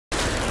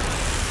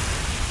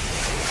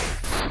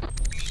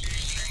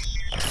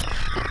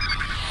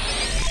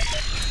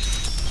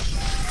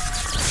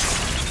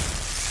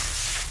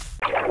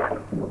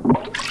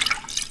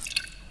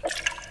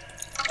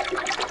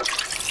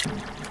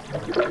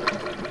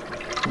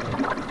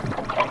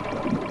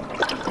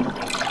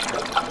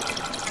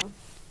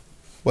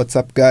What's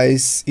up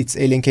guys, it's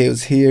Alien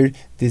Chaos here.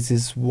 This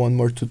is one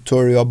more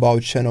tutorial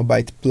about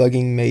XENOBYTE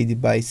plugin made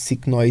by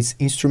Sick Noise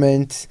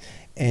Instrument,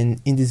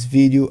 and in this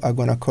video I'm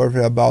gonna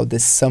cover about the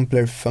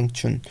sampler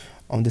function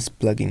on this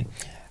plugin.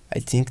 I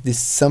think this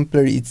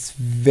sampler is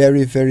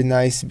very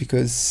nice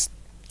because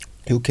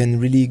you can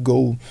really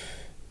go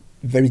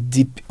very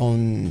deep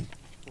on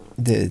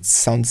the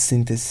sound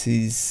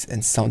synthesis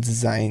and sound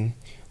design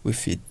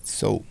with it.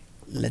 So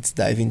let's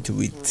dive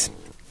into it.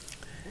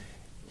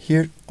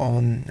 Here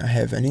I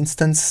have an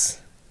instance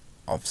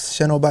of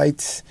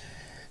XENOBYTE.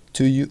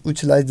 To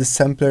utilize the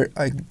sampler,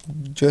 I'm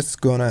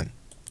just gonna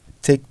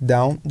take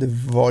down the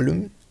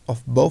volume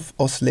of both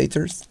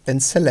oscillators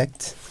and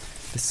select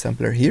the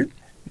sampler here.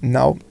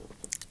 Now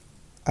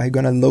I'm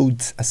gonna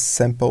load a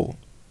sample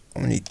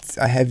on it.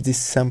 I have this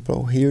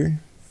sample here,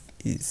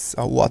 is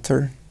a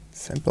water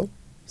sample.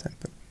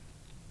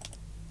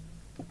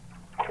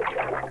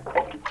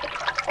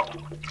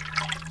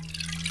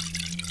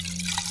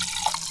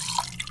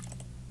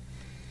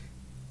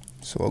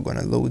 So I'm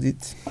gonna load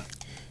it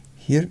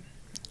here.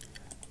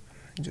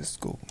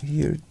 Just go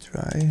here,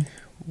 try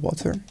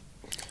water.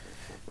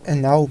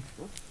 And now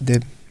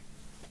the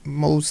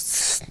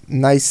most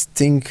nice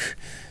thing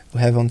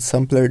we have on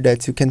sampler,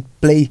 that you can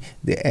play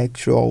the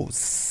actual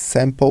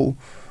sample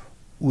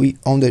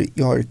on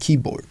your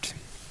keyboard.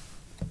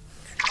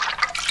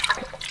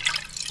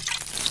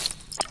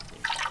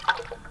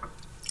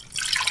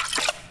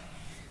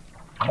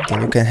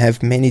 Then you can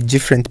have many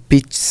different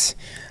pitches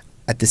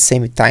at the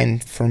same time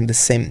from the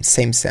same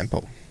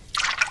sample.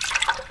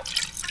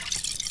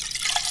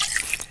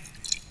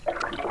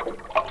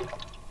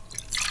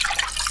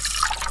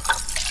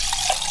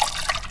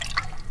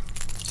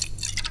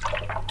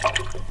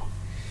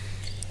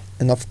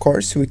 And of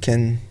course we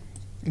can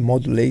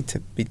modulate a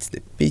bit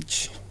the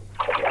pitch.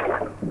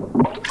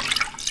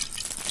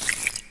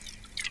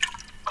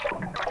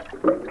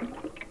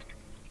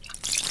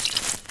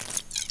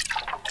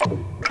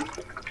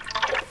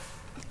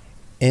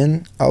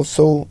 And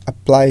also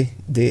apply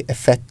the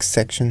effects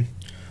section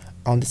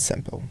on the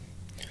sample.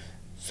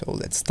 So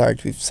let's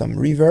start with some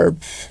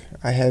reverb.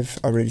 I have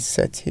already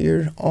set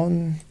here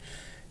on,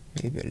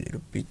 maybe a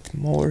little bit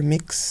more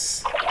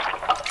mix.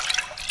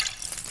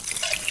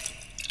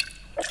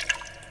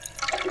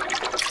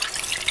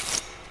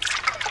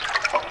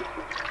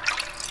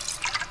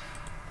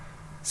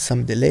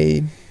 Some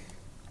delay.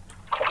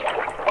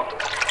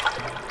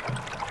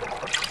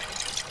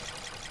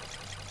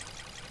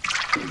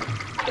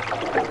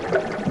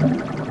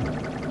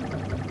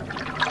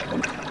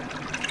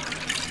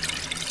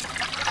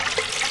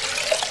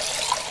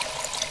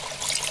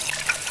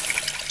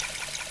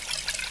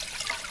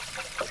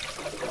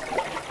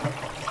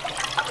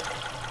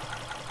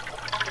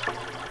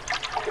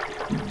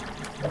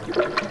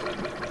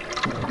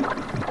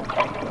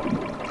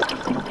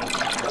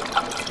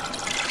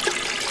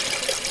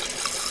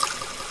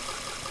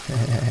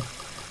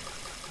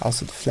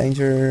 Also the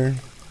flanger,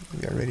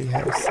 we already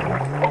have some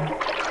here.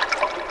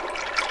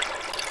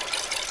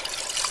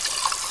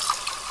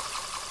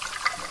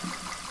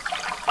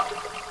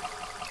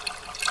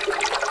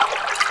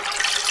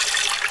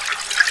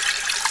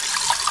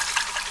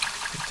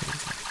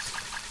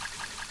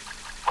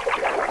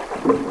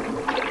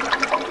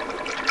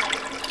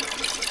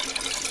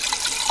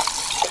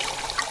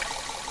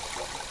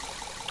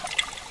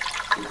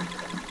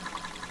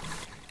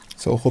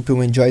 So hope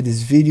you enjoyed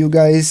this video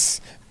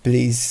guys.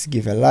 Please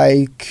give a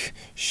like,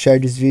 share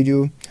this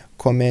video,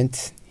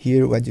 comment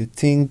here what you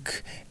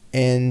think,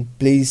 and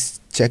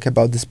please check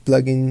about this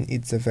plugin.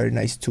 It's a very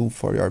nice tool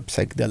for your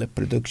psychedelic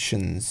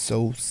production.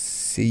 So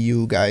see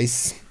you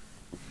guys.